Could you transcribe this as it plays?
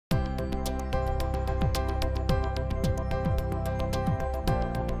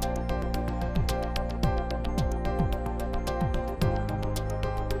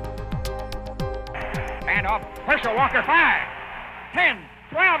handoff. Herschel Walker, 5, 10,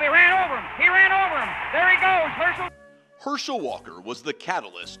 12. He ran over him. He ran over him. There he goes, Herschel. Herschel Walker was the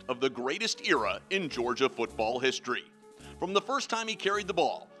catalyst of the greatest era in Georgia football history. From the first time he carried the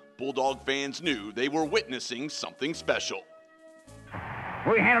ball, Bulldog fans knew they were witnessing something special.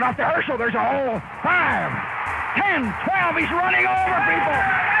 We hand it off to Herschel. There's a hole. 5, 10, 12. He's running over people.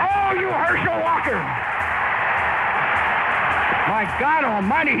 Oh, you Herschel Walker. My God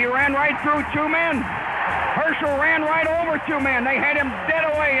almighty, he ran right through 2 men. Herschel ran right over 2 men. They had him dead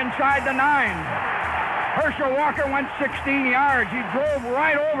away inside the 9. Herschel Walker went 16 yards. He drove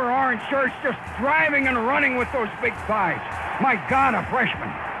right over orange shirts, just driving and running with those big thighs. My God, a freshman.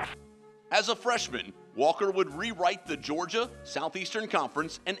 As a freshman, Walker would rewrite the Georgia, Southeastern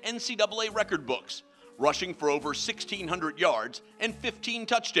Conference, and NCAA record books, rushing for over 1,600 yards and 15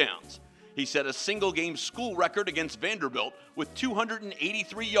 touchdowns. He set a single-game school record against Vanderbilt with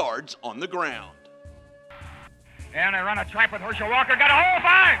 283 yards on the ground. And they run a trap with Herschel Walker. Got a hole.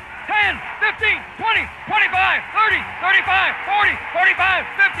 5, 10, 15, 20, 25, 30, 35, 40, 45,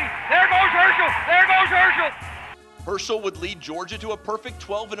 50. There goes Herschel. There goes Herschel. Herschel would lead Georgia to a perfect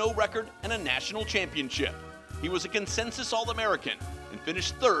 12-0 record and a national championship. He was a consensus All-American and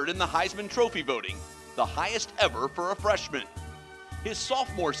finished 3rd in the Heisman Trophy voting, the highest ever for a freshman. His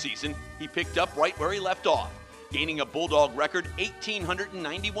sophomore season, he picked up right where he left off, gaining a Bulldog record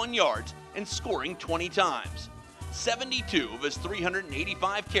 1,891 yards and scoring 20 times. 72 of his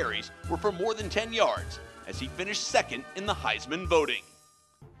 385 carries were for more than 10 yards, as he finished 2nd in the Heisman voting.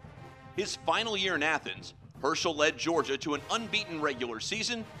 His final year in Athens, Herschel led Georgia to an unbeaten regular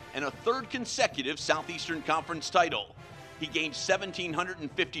season and a 3rd consecutive Southeastern Conference title. He gained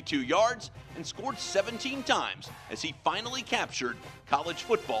 1,752 yards and scored 17 times as he finally captured college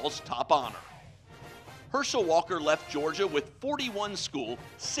football's top honor. Herschel Walker left Georgia with 41 school,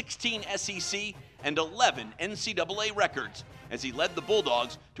 16 SEC, and 11 NCAA records as he led the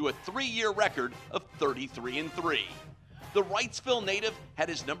Bulldogs to a 3-year record of 33-3. The Wrightsville native had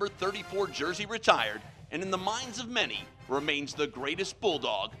his number 34 jersey retired and in the minds of many remains the greatest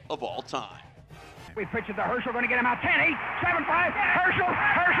Bulldog of all time. We pitch it to Herschel, going to get him out. 10, 8, 7, 5.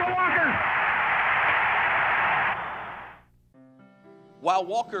 Herschel Walker. While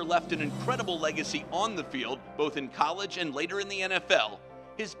Walker left an incredible legacy on the field, both in college and later in the NFL,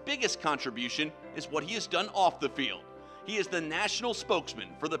 his biggest contribution is what he has done off the field. He is the national spokesman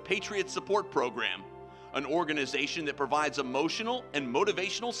for the Patriot Support Program, an organization that provides emotional and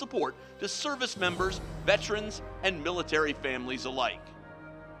motivational support to service members, veterans, and military families alike.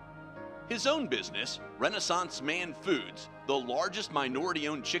 His own business, Renaissance Man Foods, the largest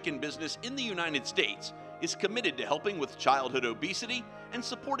minority-owned chicken business in the United States, is committed to helping with childhood obesity and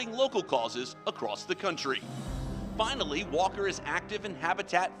supporting local causes across the country. Finally, Walker is active in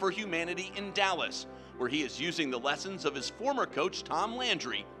Habitat for Humanity in Dallas, where he is using the lessons of his former coach, Tom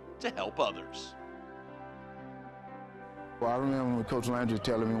Landry, to help others. Well, I remember Coach Landry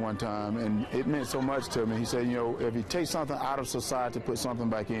telling me one time, and it meant so much to me. He said, you know, if you take something out of society, put something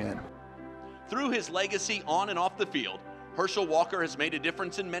back in. Through his legacy on and off the field, Herschel Walker has made a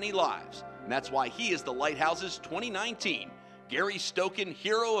difference in many lives, and that's why he is the Lighthouse's 2019 Gary Stokan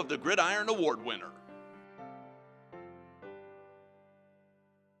Hero of the Gridiron Award winner.